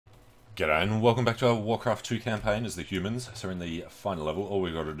G'day and welcome back to our WarCraft 2 campaign as the humans. So we're in the final level. All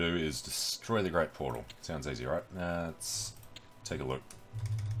we've got to do is destroy the Great Portal. Sounds easy, right? Let's take a look.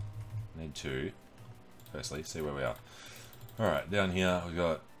 Need to, firstly, see where we are. Alright, down here we've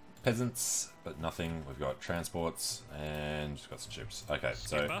got peasants, but nothing. We've got transports and we've got some ships. Okay,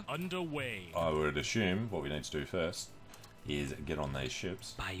 so underway. I would assume what we need to do first is get on these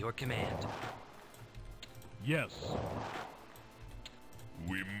ships. By your command. Yes.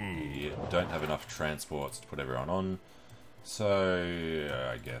 We move. We don't have enough transports to put everyone on,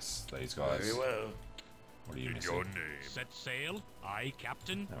 so I guess these guys. Very well. What are you In missing? your name. Set sail. Aye,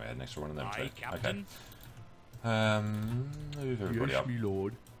 Captain. No, we had an extra one of them too. Aye, Captain. Okay. Move everybody up. me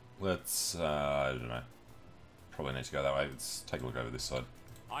lord. Let's, I don't know. Probably need to go that way. Let's take a look over this side.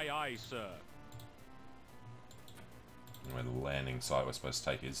 Aye, aye, sir. And where the landing site we're supposed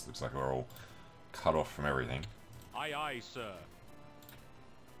to take is. Looks like we're all cut off from everything. Aye, aye, sir.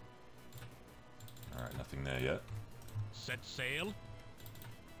 Alright, nothing there yet. Set sail.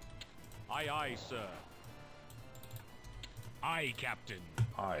 Aye, aye, sir. Aye, Captain.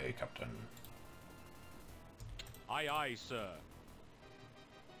 Aye, Captain. Aye, aye, sir.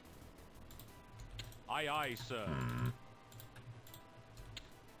 Aye, aye, sir.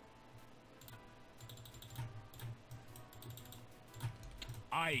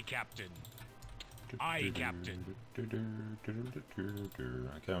 Aye, Captain. Aye, Captain.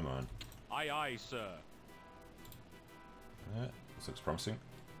 Come on. Aye, aye, sir. Yeah, this looks promising.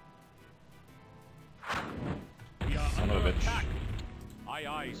 We are Son of under a bitch. attack. Aye,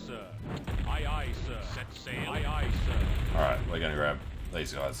 aye, sir. Aye, aye, sir. Set sail. Aye, aye, sir. Alright, we're gonna grab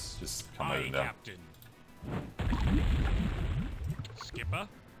these guys. Just come Aye, moving down. Captain. Skipper.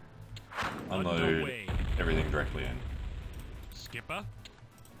 Unload Underway. everything directly in. Skipper.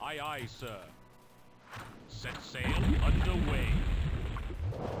 Aye, aye, sir. Set sail. Underway.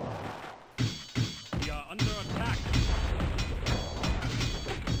 We are under attack.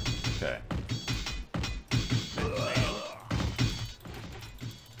 Okay. Set sail.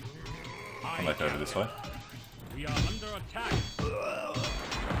 Come back over this way. We are under attack.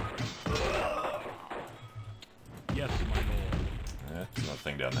 Yes, my lord. Yeah, there's another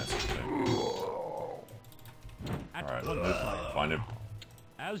thing down there. At Alright, once, move. sire. Find him.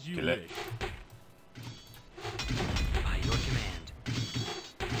 As you Kill it. wish. By your command.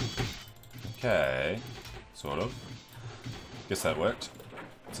 Okay. Sort of. Guess that worked.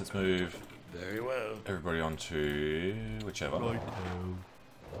 So let's move Very well. everybody onto whichever.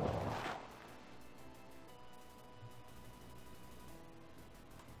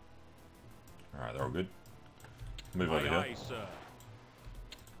 Alright, they're all good. Move over Aye, here. aye, sir.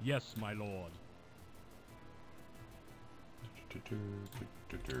 Yes, my lord.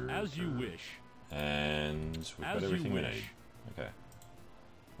 As you wish. And we've As got you everything we wish. need. Okay.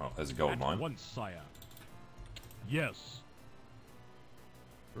 Well, there's a gold At mine. once, sire. Yes.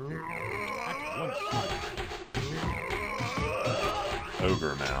 At once, sire.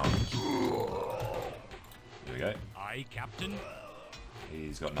 Ogre mound. There we go. Aye, Captain.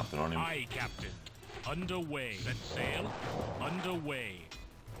 He's got nothing on him. Aye, Captain. Underway. Set sail. Underway.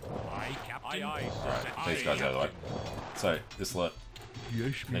 Aye, Captain. Aye, aye, sir. Alright, Set these sail. guys out of the way. So, this lot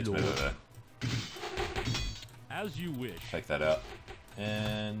Yes, needs to move over there. As you wish. Take that out.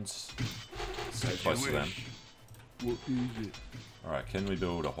 And stay As close you to them. wish. What is it? Alright, can we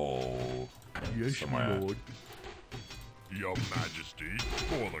build a hall somewhere? Your Majesty,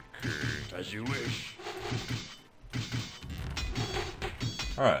 for the king. As you wish.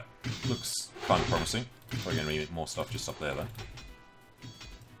 Alright, looks kind of promising. Probably going to be more stuff just up there though.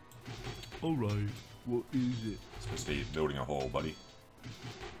 Alright, what is it? Supposed to be building a hall, buddy.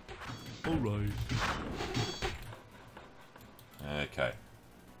 Alright. Okay.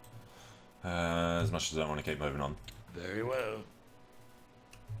 As much as I don't want to keep moving on. Very well.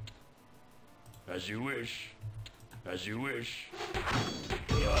 As you wish. As you wish.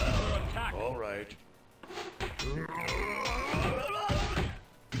 We are under attack. Alright.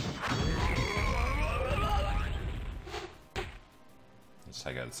 Let's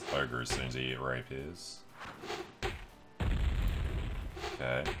take out this ogre as soon as he reappears.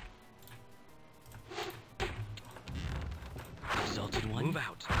 Okay. Exalted one. Move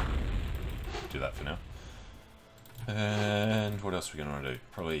out. Do that for now. And what else are we going to want to do?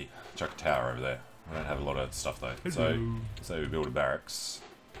 Probably chuck a tower over there. I don't have a lot of stuff though. So we build a barracks.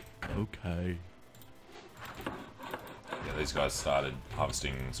 Okay. Yeah, these guys started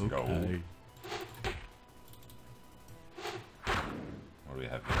harvesting some gold. What do we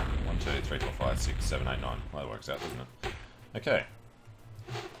have here? 1, 2, 3, 4, 5, 6, 7, 8, 9. Well, that works out, doesn't it? Okay.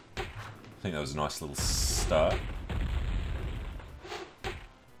 I think that was a nice little start.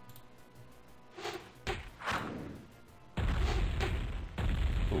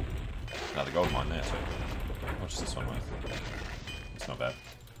 another gold mine there too. What's this one worth? It's not bad.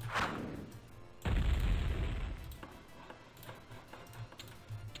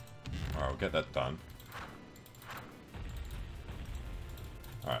 Alright, we'll get that done.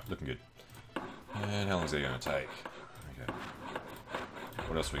 Alright, looking good. And how long is it going to take? Okay.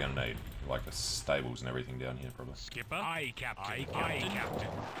 What else are we going to need? Like the stables and everything down here, probably. Skipper. Aye, Captain. Aye, Captain.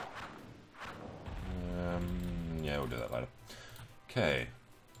 Yeah, we'll do that later. Okay.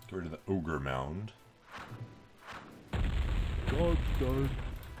 Get rid of the ogre mound. Job's done.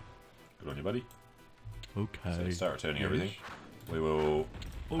 Good on you, buddy. Okay. So start returning Yes. everything. We will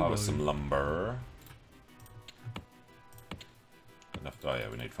harvest some lumber. Enough. Oh yeah,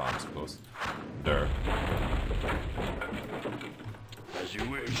 we need farms, of course. Dirt. As you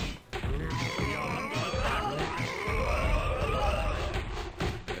wish.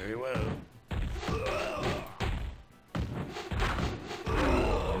 Very well.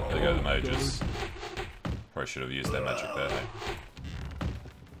 There go the mages. Probably should have used that magic there. Hey?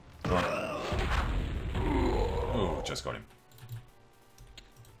 Come on. Oh, just got him.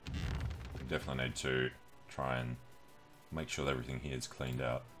 Definitely need to try and make sure that everything here is cleaned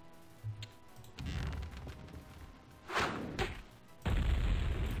out.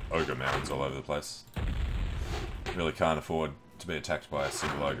 Ogre mounds all over the place. Really can't afford to be attacked by a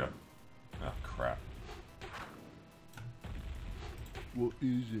single ogre. Oh crap. What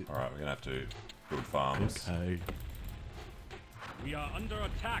is it? Alright, we're gonna have to build farms. Okay. We are under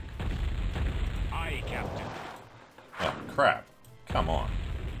attack. Aye, Captain. Oh crap. Come on.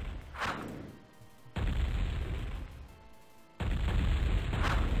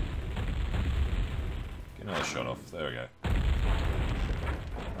 Get another shot off. There we go.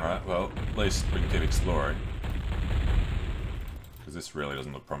 Alright, well, at least we can keep exploring. Because this really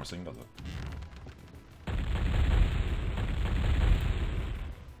doesn't look promising, does it?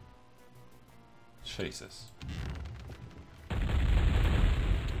 Jesus.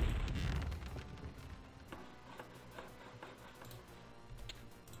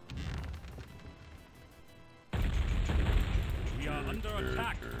 We are under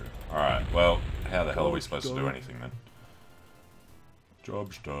attack. Alright, well, how the hell are we supposed to do anything then?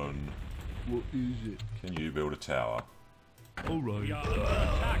 Job's done. What is it? Can you build a tower? Alright. We are under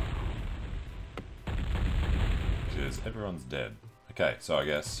attack. Because everyone's dead. Okay, so I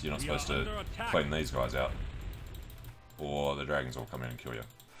guess you're not We are supposed to under attack. clean these guys out. Or the dragons will come in and kill you.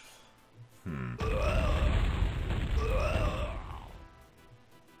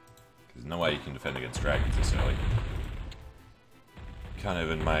 There's no way you can defend against dragons this early. Can't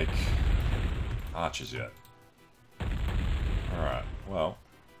even make archers yet. Alright, well,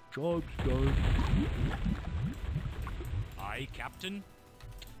 Job's done. Aye, Captain.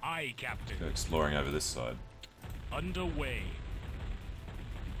 Aye, Captain. go exploring over this side. Underway.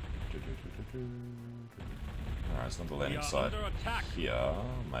 Alright, it's not the We landing are site under attack. here,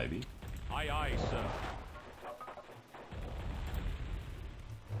 maybe. Aye, aye, sir.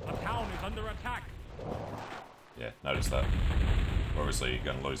 The town is under attack. Yeah, notice that. Obviously, you're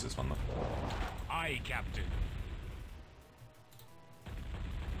going to lose this one though. Aye, Captain.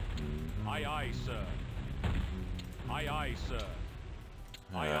 Aye, aye, sir. Aye, aye, sir.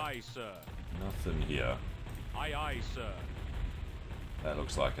 Aye, Alright, aye, sir. nothing here. Aye, aye, sir. That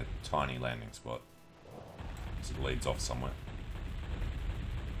looks like a tiny landing spot. So it leads off somewhere.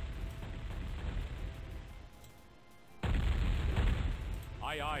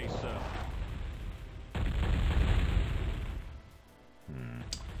 Aye, aye, sir.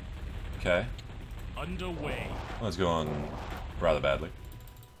 Okay, Underway. let's go on rather badly.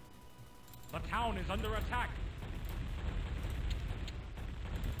 The town is under attack.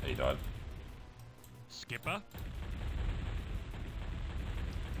 He died. Skipper.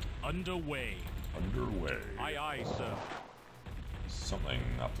 Underway. Underway. Aye, aye, sir. Something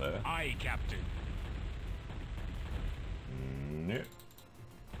up there. Aye, Captain. Nope.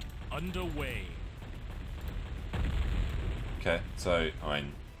 Underway. Okay, so, I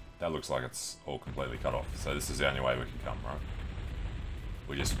mean, that looks like it's all completely cut off. So this is the only way we can come, right?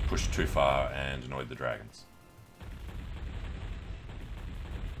 We just pushed too far and annoyed the dragons.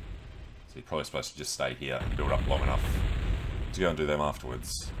 So you're probably supposed to just stay here and build up long enough to go and do them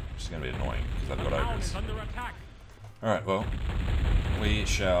afterwards. Which is going to be annoying, because The they've got town ogres. is under attack. Alright, well, we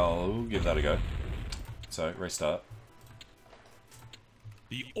shall give that a go. So, restart.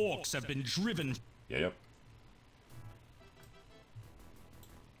 The orcs have been driven. Yep.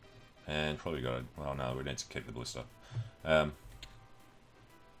 And probably got to... Well, no, we need to keep the ballista. By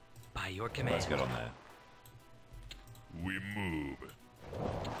your command. Let's get on there. We move.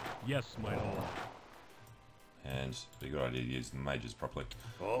 Yes, my lord. And it'd be a good idea to use the mages properly.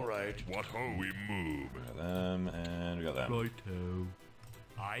 All right. What ho we move. We got them, and we got them. Righto.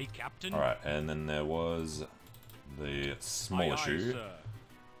 Aye, Captain. Alright, and then there was the small Aye, issue sir.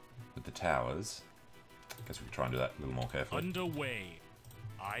 with the towers. Guess we could try and do that a little more carefully. Underway.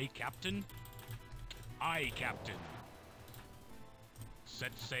 Aye, Captain. Aye, Captain.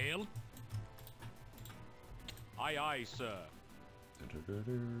 Set sail. Aye, aye, sir.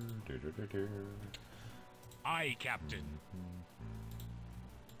 Aye, Captain.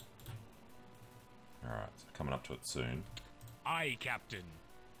 Alright, so coming up to it soon. Aye, Captain.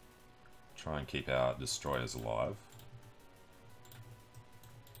 Try and keep our destroyers alive.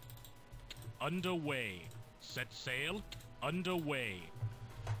 Underway. Set sail. Underway.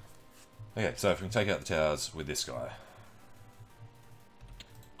 Okay, so if we can take out the towers with this guy.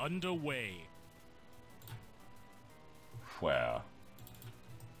 Underway. Wow.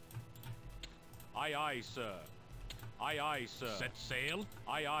 Aye, aye, sir. Aye, aye, sir. Set sail.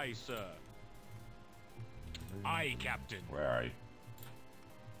 Aye, aye, sir. Aye, Captain. Where are you?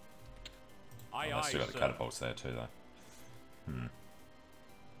 Aye, Oh, I aye, still got the sir. catapults there too, though.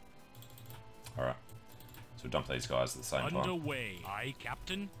 Alright. So dump these guys at the same time. Underway. Aye,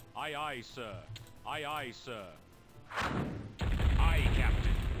 Captain. Aye, aye, sir. Aye, aye, sir. Aye,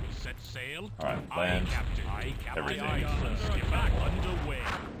 Captain. Set sail. Alright, Aye, land. Captain. Aye, Captain. Everything. Aye, aye, sir. Get back. Underway.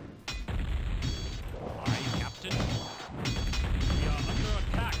 Aye, Captain. We are under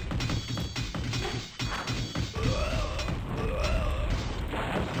attack.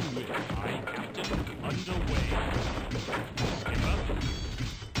 As you wish. Aye, Captain. Underway. Skipper.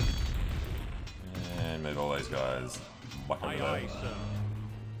 And move all these guys back over Aye, there. aye, sir.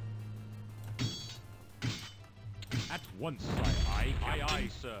 At once, sire. Aye, Captain. Aye, aye,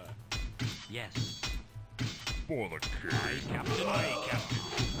 sir. Yes. For the Aye, king. Captain. Aye, Captain.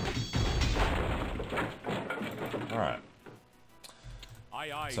 Alright.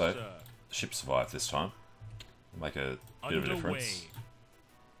 Aye, aye, So, sir. the ship survived this time. Make a bit of a difference.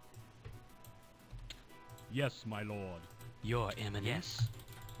 Yes, my lord. Your Eminence. Yes.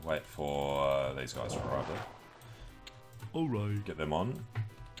 Wait for these guys to arrive there. Alright. Get them on.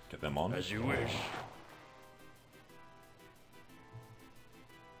 Get them on. As you wish.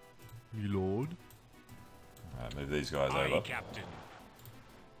 Me lord. Alright, move these guys Aye, over. Captain.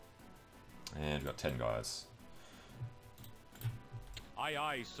 And we've got 10 guys. Aye,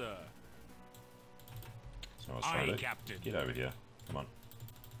 aye, sir. So I was trying Aye, to do. Captain. Get over here. Come on.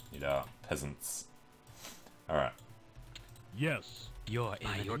 Need our peasants. Alright, Yes. Your By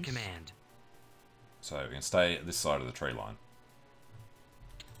Eminence. your command. so we can stay at this side of the tree line.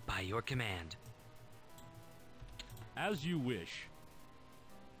 By your command. As you wish.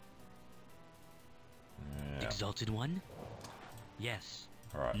 Yeah. Exalted One. Yes.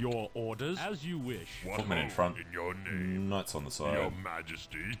 Alright. Your orders. As you wish. What Footmen in ho front. in your name. Knights on the Your side.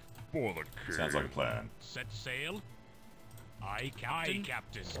 Majesty. For the king. Sounds like a plan. Set sail. Aye, Captain. Aye,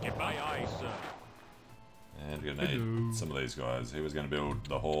 Captain. Skipper. Aye, aye, sir. And we're going to need some of these guys. Who is going to build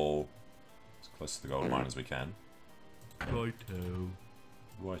the hall as close to the gold mine as we can. Righto.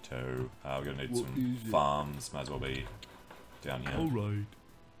 Righto. We're going to need What some is it? farms. Might as well be down here. Alright.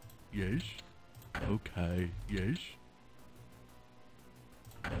 Yes. Okay. Yes.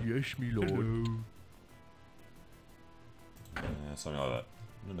 Yes, me lord. Hello. Something like that.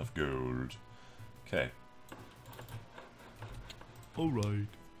 Not enough gold. Okay. Alright.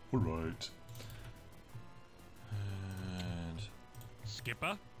 Alright. And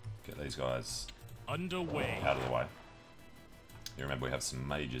Skipper. get these guys Underway. out of the way. You remember we have some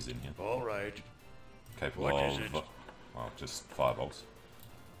mages in here. All right. Capable What of, is it? well, just firebolts.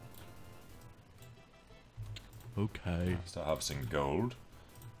 Okay. Start harvesting gold.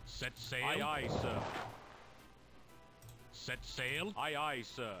 Set sail. Aye, aye, sir. Set sail. Aye, aye,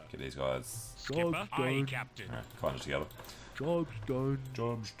 sir. Get these guys Skipper. Job's Aye, done. Captain. kind of together. Job's done.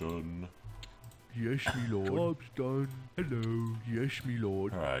 Job's done. Yes, me lord. Job's done. Hello. Yes, me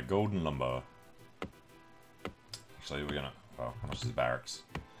lord. Alright, golden lumber. Actually, we're gonna. Well, how much is the barracks?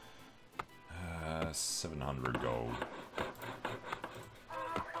 700 gold.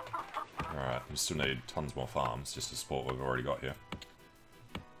 Alright, we still need tons more farms just to support what we've already got here.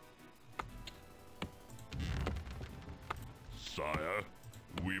 Sire,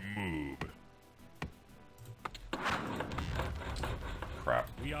 we move. Crap.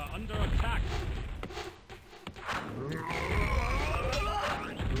 We are under attack.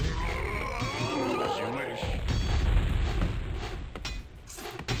 As you wish.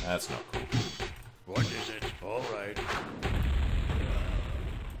 That's not cool. What is it? All right.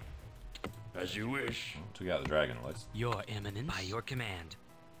 As you wish. Took out the dragon at least. Your Eminence. By your command.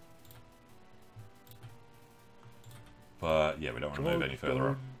 But yeah, we don't want to move any further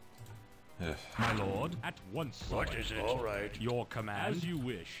up. Ugh. My lord, at once, sir. What is it? All right. Your command. As you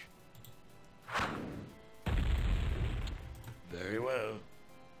wish. Very well.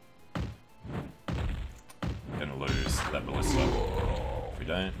 Gonna lose that ballista if we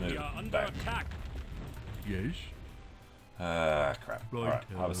don't move We are under back. attack. Yes. Ah, crap. Right, Alright,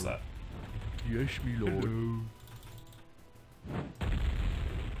 harvest that. Yes, me lord. Hello.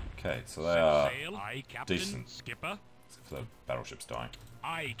 Okay, so they Set are sail. Aye, Captain. decent. Skipper. Except for the battleships dying.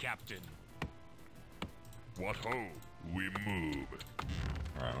 Aye, Captain. What ho? We move.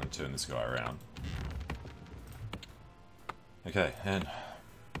 Alright, I'm gonna turn this guy around. Okay, and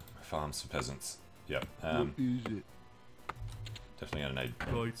farms for peasants. Yep, What is it? definitely gonna need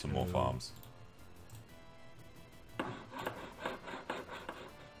Right, some more farms.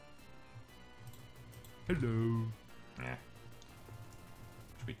 Hello. Yeah.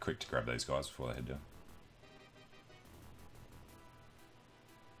 Should be quick to grab these guys before they head down.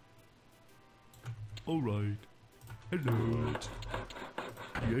 All right. Hello. Right.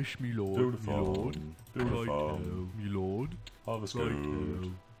 Yes, me lord. Build a Me lord. farm. Build a Right, farm. me lord. Harvest Right,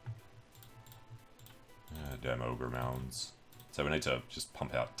 gold. Damn ogre mounds. So we need to just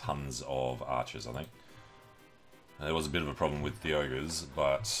pump out tons of archers, I think. And there was a bit of a problem with the ogres,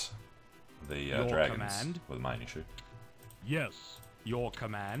 but the Your dragons command? were the main issue. Yes. Your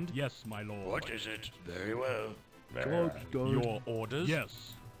command. Yes, my lord. What is it? Very well. Very Job's right. done. Your orders.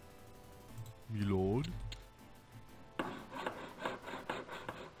 Yes. Me lord.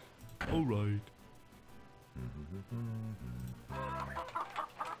 All right.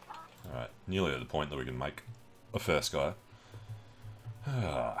 Alright, nearly at the point that we can make a first guy.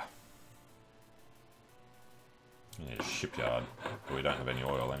 We need a shipyard, but we don't have any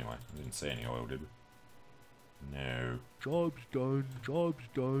oil anyway. We didn't see any oil, did we? No. Job's done. Job's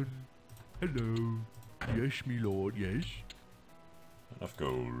done. Hello. Yes, me lord. Yes. Enough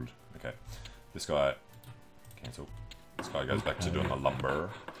gold. Okay. This guy... cancel. This guy goes back to doing the lumber.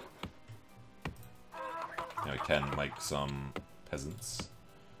 Now we can make some peasants.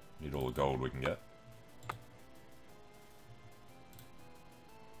 Need all the gold we can get.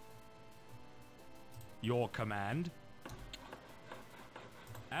 Your command.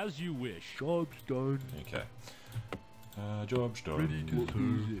 As you wish. Job's done. Okay. Job's done. Ready to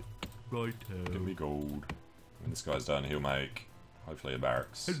serve. It. Right. Give me gold. When this guy's done, he'll make, hopefully, a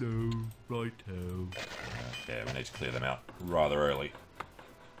barracks. Hello. Right. Yeah, we need to clear them out rather early.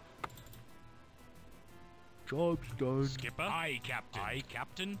 Job's done. Skipper. Aye, Captain. Aye,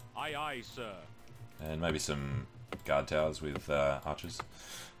 Captain. Aye, aye, sir. And maybe some guard towers with archers.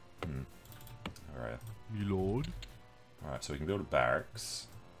 Alright. Me lord. Alright, so we can build a barracks.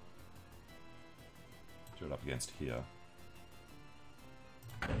 Do it up against here.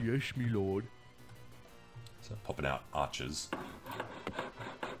 Yes, me lord. So popping out archers.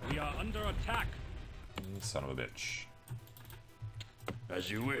 We are under attack. You son of a bitch. As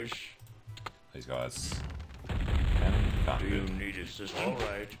you wish. These guys can't Do you do. need assistance? All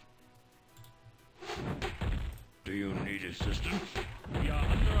right. Do you need assistance? We are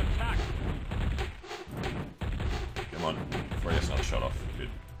under attack. Come on, free us another shot off. Good.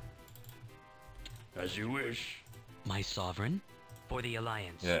 As you wish. My sovereign? For the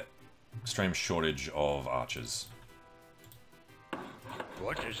Alliance. Yeah, extreme shortage of archers.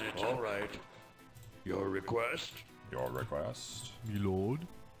 What is it? All right. Your request? Your request. Me lord.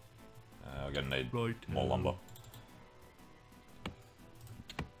 We're gonna need Right. more lumber.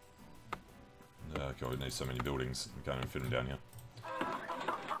 God, we need so many buildings. We can't even fit them down here.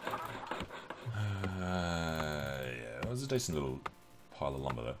 Yeah, that was a decent little pile of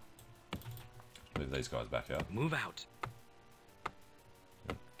lumber there. Move these guys back out. Move out.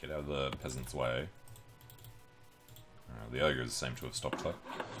 Get out of the peasants' way. The ogres seem to have stopped though.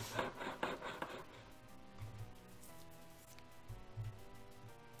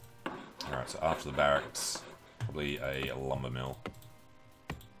 Alright, so after the barracks, probably a lumber mill.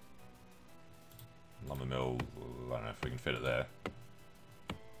 Lumber mill, I don't know if we can fit it there.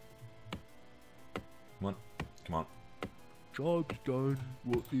 Come on, come on. Job's done.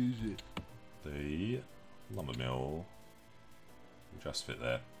 What is it? The lumber mill will just fit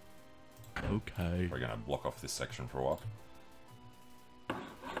there. Okay. We're going to block off this section for a while.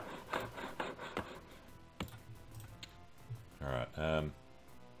 Alright,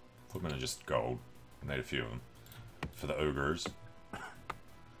 equipment are just gold. We need a few of them. For the ogres.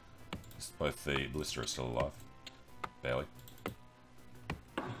 Both the ballista are still alive. Barely.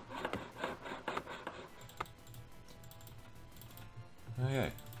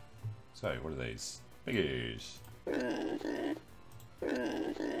 Okay. So, what are these? Biggies.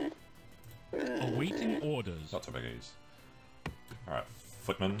 Awaiting orders. Not so biggies. Alright,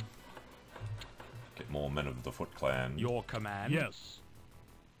 footmen. Get more men of the Foot Clan. Your command? Yes.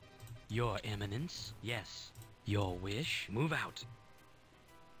 Your Eminence. Yes. Your wish. Move out.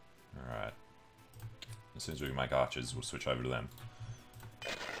 Alright. As soon as we can make archers, we'll switch over to them.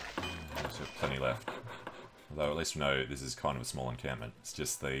 There's plenty left. Although at least we know this is kind of a small encampment. It's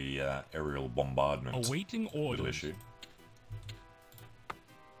just the aerial bombardment Awaiting little orders. issue.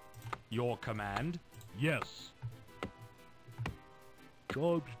 Your command? Yes.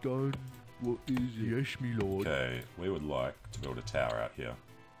 Job's done. What is it? Yes, me lord. Okay, we would like to build a tower out here.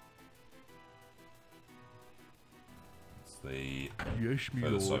 It's the Yes, me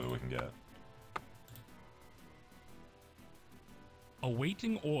furthest lord. over we can get.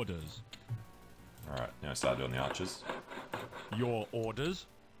 Awaiting orders. Alright, now start doing the archers. Your orders?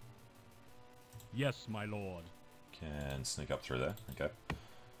 Yes, my lord. Can sneak up through there, okay.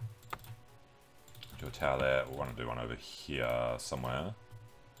 Do a tower there, we want to do one over here somewhere.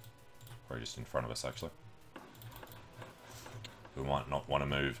 Or just in front of us actually. We might not want to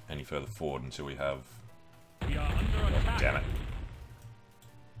move any further forward until we have... We are under attack. Damn it.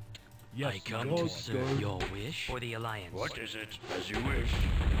 Yes, I come my to lord. serve your wish for the Alliance. What is it? As you wish.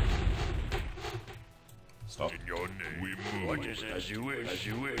 Stop. In your name. We move. What is it? As you wish. As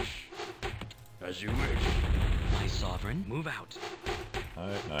you wish. As you wish. My sovereign. Move out.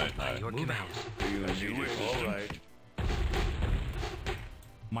 No, By your no. command. As you wish. All right.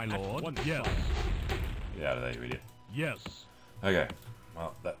 My lord? Yes. Get out of there, you idiot. Yes. Okay,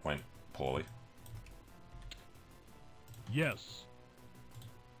 well, that went poorly. Yes.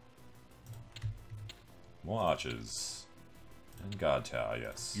 More archers. And guard tower,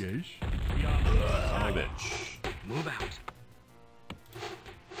 yes. Yes. We are under Son of a attack. bitch. Move out.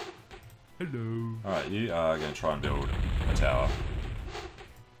 Hello. Alright, you are going to try and build a tower.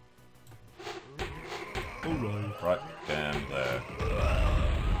 Alright. Right, down there.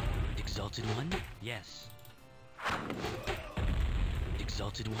 Exalted One. Yes.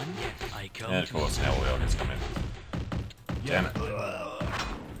 Exalted One. Yes. I come And of to course, serve. now all the others come in. Damn it.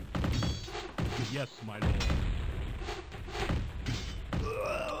 Yes, my lord.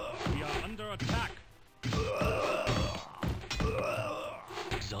 We are under attack.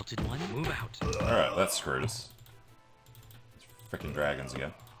 Exalted One. Move out. Alright, that screwed us. It's freaking dragons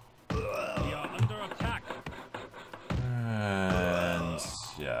again. We are under attack. And...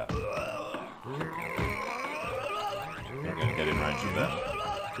 yeah. Not going to get in range of them.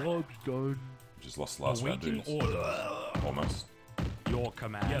 Job's done. We just lost the last of our Awaiting dudes. orders. Almost. Your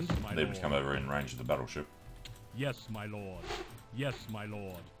command? Yes, my Need lord. to come over in range of the battleship. Yes, my lord. Yes, my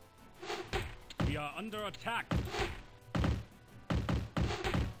lord. We are under attack.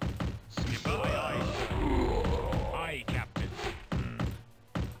 Skipper? Aye, aye, sir. Aye, captain.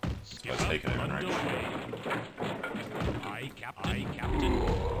 Let's take it in range. Underway. Aye, captain. Aye, captain.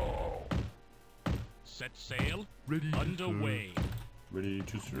 Set sail. Ready to Underway. Ready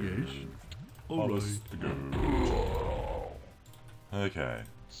to serve. Yes. Hollis Alright. the goat. Okay.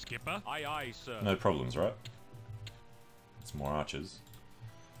 Skipper? Aye, aye, sir. No problems, right? It's more archers.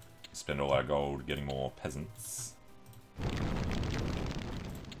 Spend all our gold getting more peasants.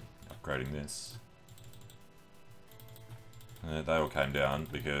 Upgrading this. They all came down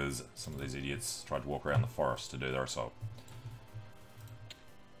because some of these idiots tried to walk around the forest to do their assault.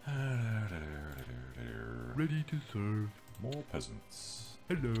 Ready to serve. More peasants.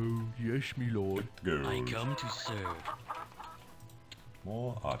 Hello. Yes, me lord. Good. I come to serve.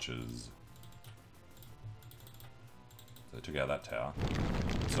 More archers. So they took out that tower.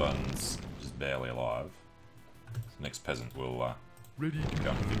 This one's just barely alive. The next peasant will Ready to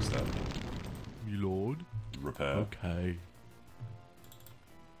go and fix serve. that. Me lord. Repair. Okay.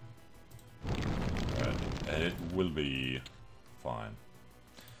 Right. And it will be fine.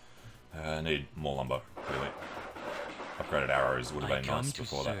 I need more lumber, really. Upgraded arrows would have I been come nice to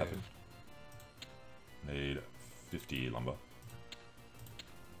before that serve. happened. Need 50 lumber.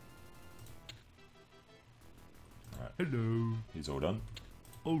 Alright, Hello. he's all done.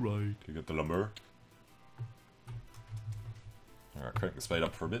 Alright. You get the lumber. Alright, crank the speed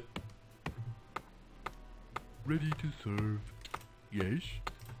up for a bit. Ready to serve. Yes.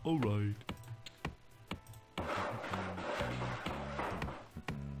 Alright.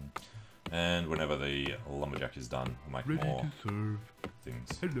 And whenever the lumberjack is done, we'll make Ready more to serve. things.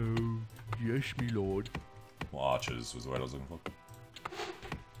 Hello. Yes, me lord. More archers was the word I was looking for.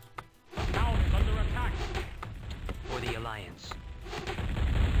 The town is under attack. For the Alliance.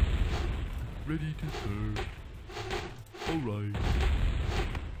 Ready to serve. Alright.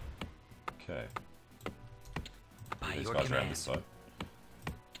 Okay. By These your guys around command. this side.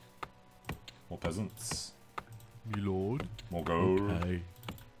 More peasants. me lord. More gold. Okay.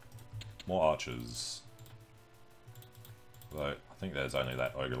 More archers. Although, I think there's only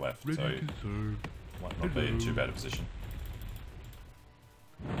that ogre left, Ready so to serve. might not be in too bad a position.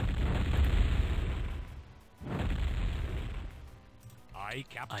 Aye, I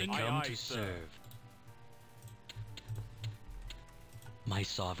Captain. come Aye, to sir. serve. My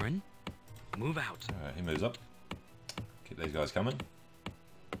sovereign, move out. Alright, he moves up. Keep these guys coming.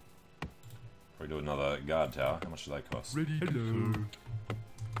 Probably do another guard tower. How much do they cost? Ready to serve.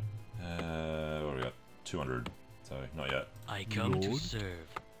 What do we got? 200. So, not yet. I come to Lord. serve.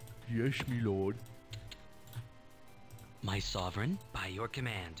 Yes, me lord. My sovereign, by your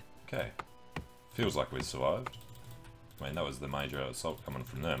command. Okay. Feels like we've survived. I mean, that was the major assault coming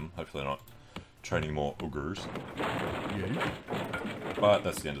from them. Hopefully they're not training more ogres. Yes. But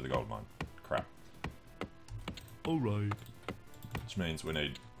that's the end of the gold mine. Crap. Alright. Which means we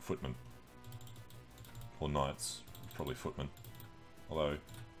need footmen. Or knights. Probably footmen. Although...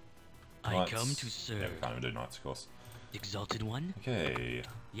 I knights- come to Yeah, serve. we can't even do knights, of course. Exalted one, Okay.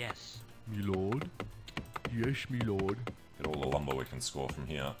 yes. Me lord. Yes, me lord. Get all the lumber we can score from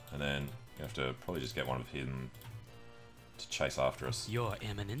here. And then we have to probably just get one of him to chase after us. Your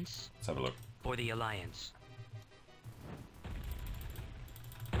eminence, Let's have a look. for the alliance.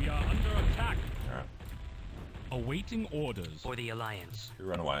 We are under attack. Alright. Awaiting orders. For the alliance. You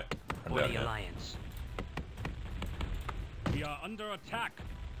run away. Run For down the here. alliance. We are under attack.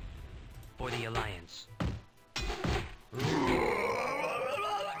 For the alliance.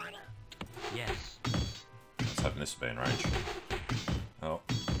 Yes. Let's hope this will be in range. Oh,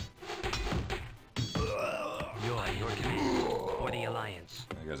 By your command. For the alliance.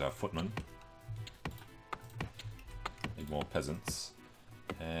 there goes our footman. Need more peasants.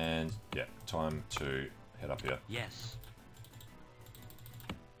 And, yeah, time to head up here. Yes.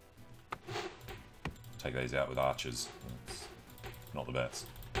 Take these out with archers. It's not the best.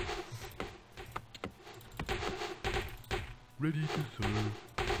 Ready to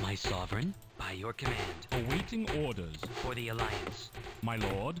serve. My sovereign, by your command. Awaiting orders. For the alliance. My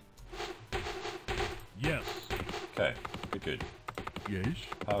lord. Yes. Okay, good, good. Yes.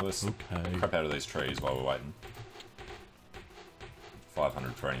 Harvest Okay. crap out of these trees while we're waiting.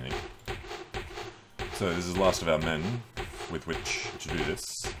 500 for anything. So this is the last of our men with which to do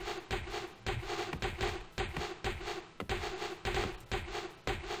this.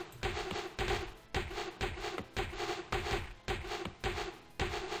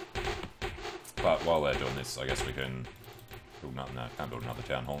 But while they're doing this, I guess we can build nothing. No, can't build another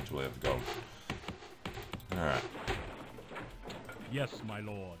town hall until we have the gold. Alright. Yes, my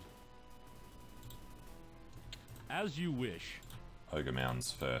lord. As you wish. Ogre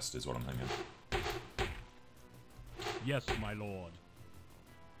mounds first is what I'm thinking. Yes, my lord.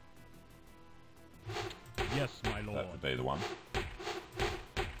 Yes, my lord. That would be the one.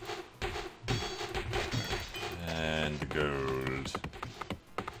 And the gold.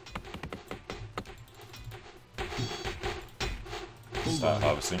 Start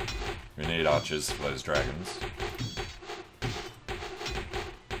harvesting. We need archers for those dragons.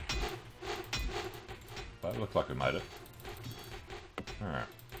 But it looked like we made it. Alright.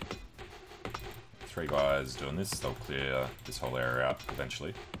 3 guys doing this, they'll clear this whole area out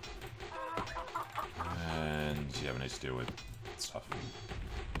eventually. And yeah, we need to deal with stuff.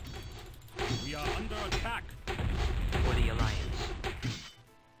 We are under attack. For the alliance.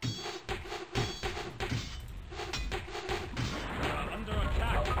 We are under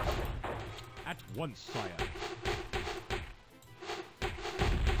attack. At once, sire.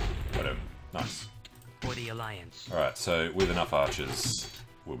 Got him. Nice. For the alliance. Alright, so with enough archers,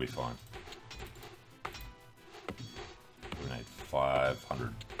 we'll be fine. We need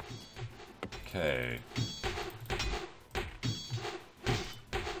 500. Okay.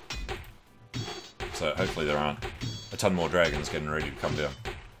 So hopefully there aren't a ton more dragons getting ready to come down.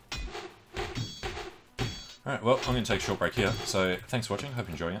 Alright, well, I'm going to take a short break here. So thanks for watching, hope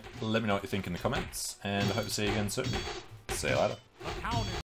you're enjoying it. Let me know what you think in the comments, and I hope to see you again soon. See you later. The town is